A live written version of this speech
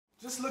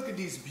Just look at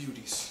these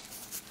beauties.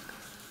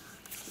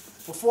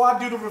 Before I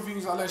do the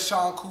reviews, I'll let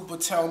Sean Cooper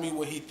tell me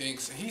what he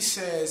thinks. And he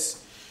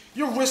says,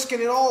 you're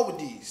risking it all with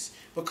these.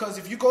 Because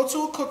if you go to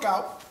a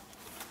cookout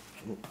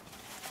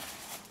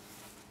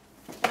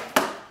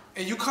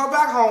and you come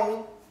back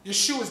home, your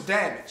shoe is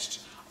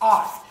damaged.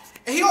 Alright.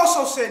 And he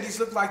also said these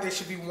look like they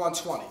should be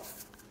 120.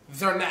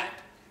 They're not.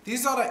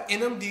 These are the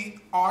NMD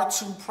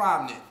R2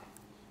 Prime Knit.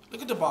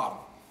 Look at the bottom.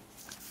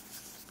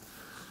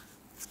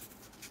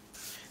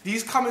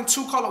 These come in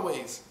two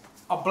colorways.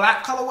 A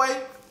black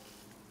colorway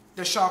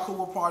that Sean Cooper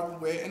will probably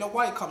wear, and a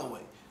white colorway,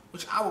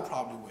 which I will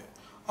probably wear.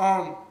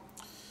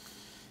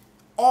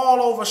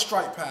 All over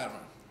stripe pattern.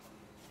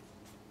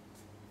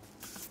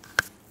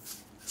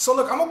 So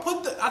look, I'm going to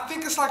put I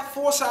think it's like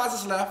 4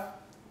 sizes left.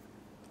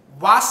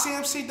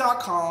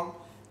 YCMC.com.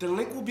 The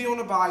link will be on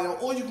the bio,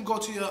 or you can go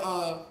to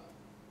your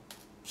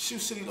Shoe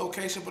City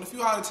location. But if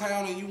you're out of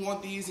town and you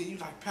want these, and you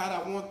like, Pat,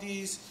 I want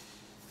these,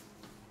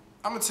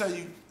 I'm going to tell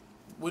you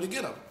where to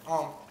get them.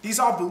 These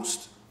are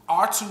Boost,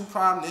 R2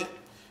 Prime Knit.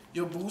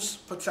 Your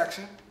Boost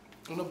protection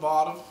on the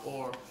bottom,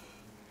 or it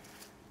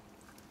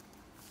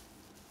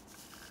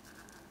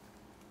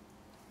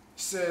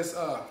says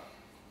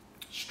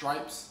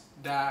stripes,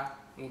 dye,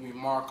 when we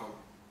mark them.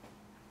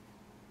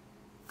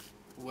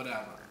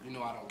 Whatever. You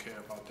know I don't care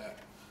about that.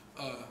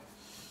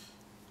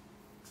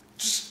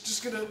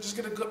 Just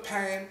get a good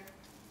pan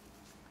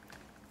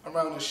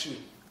around the shoe.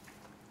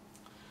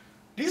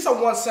 These are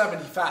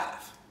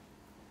 175.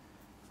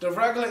 The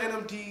regular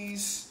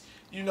NMDs,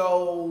 you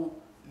know,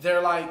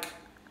 they're like,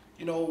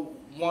 you know,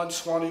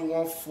 120,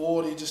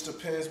 140, just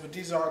depends. But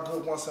these are a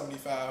good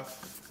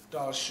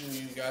 $175 shoe.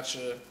 You got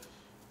your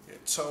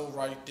toe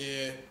right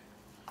there,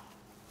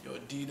 your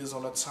Adidas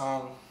on the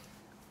tongue.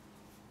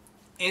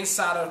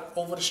 Inside of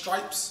over the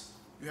stripes,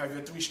 you have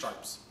your 3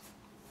 stripes.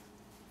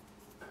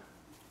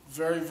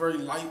 Very, very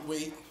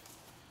lightweight.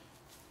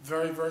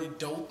 Very, very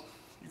dope.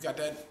 You got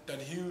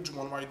that huge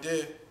one right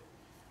there.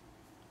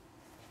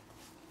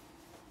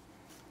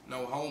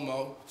 No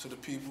homo to the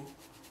people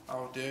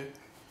out there.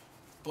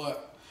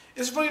 But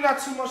it's really not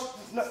too much,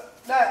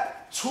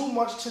 not too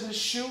much to this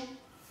shoe.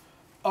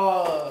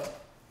 It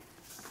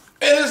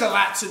is a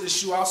lot to this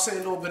shoe. I'll say a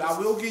little bit. I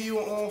will give you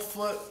an on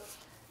foot.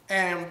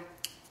 And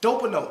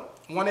dope or no,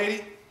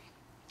 180.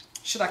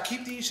 Should I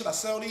keep these? Should I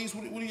sell these?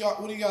 What do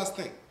you guys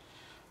think?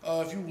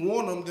 If you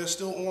want them, they're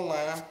still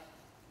online.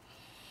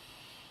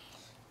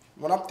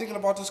 When I'm thinking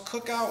about this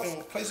cookout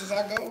and places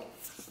I go,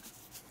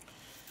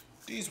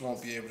 these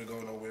won't be able to go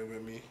nowhere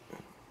with me.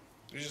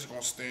 They're just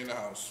gonna stay in the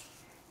house.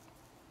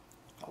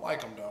 I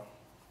like them though.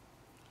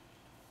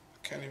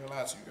 I can't even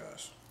lie to you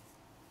guys.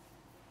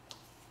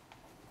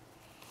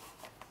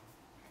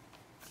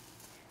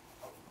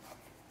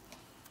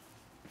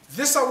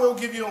 This I will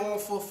give you an on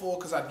foot for,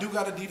 because I do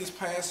got Adidas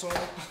pants on.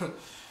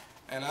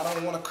 And I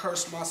don't want to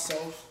curse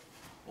myself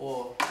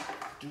or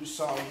do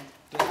something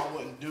that I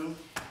wouldn't do.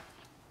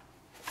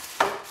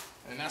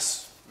 And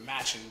that's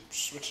matching,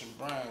 switching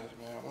brands,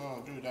 man. We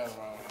don't do that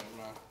around here,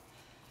 man.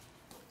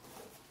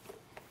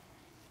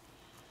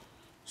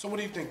 So what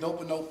do you think, dope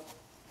or nope?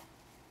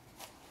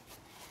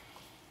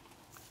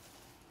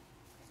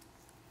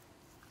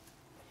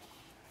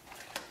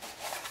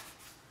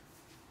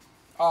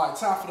 Alright,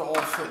 time for the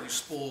on foot, you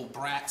spoiled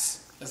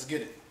brats. Let's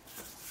get it.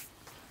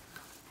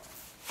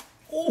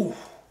 Ooh.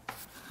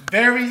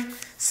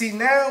 See,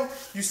 now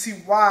you see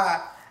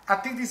why I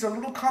think these are a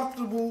little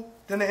comfortable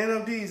than the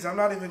NMDs. I'm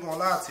not even going to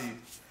lie to you.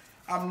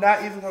 I'm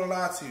not even going to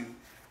lie to you.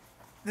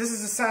 This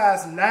is a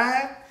size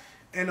 9.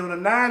 And on the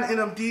 9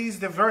 NMDs,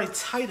 they're very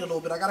tight a little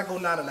bit. I got to go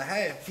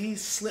 9.5.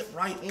 These slip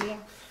right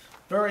on.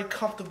 Very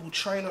comfortable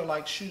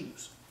trainer-like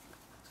shoes.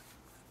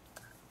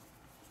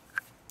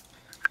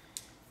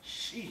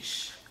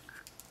 Sheesh.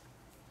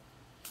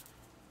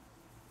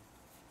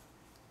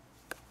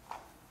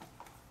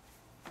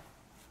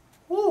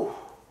 Woo.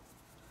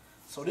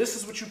 So this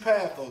is what you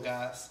paying for,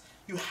 guys.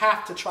 You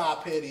have to try a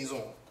pair of these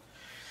on.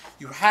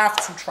 You have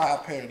to try a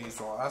pair of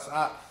these on.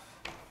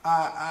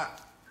 I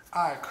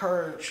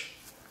encourage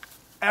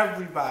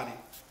everybody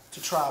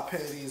to try a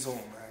pair of these on,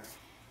 man.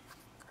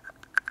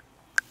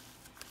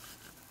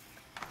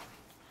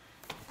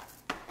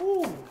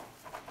 Ooh.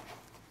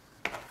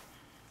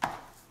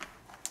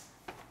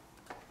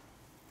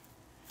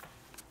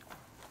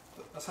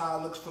 That's how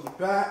it looks from the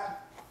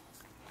back,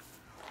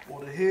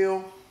 or the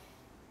heel,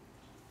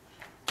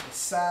 the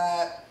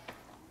side.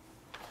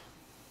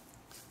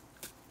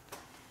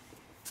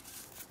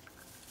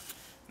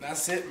 And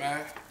that's it,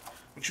 man.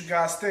 What you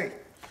guys think?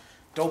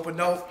 Dope or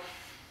nope?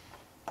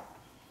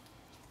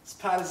 This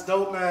pad is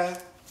dope, man.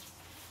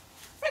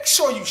 Make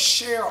sure you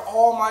share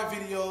all my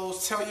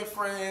videos. Tell your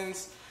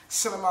friends.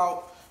 Send them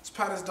out. This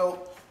pad is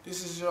dope.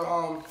 This is your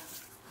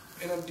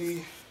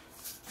NMD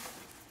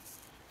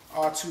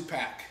R2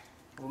 pack.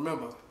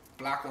 Remember,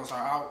 black ones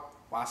are out.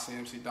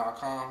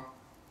 YCMC.com.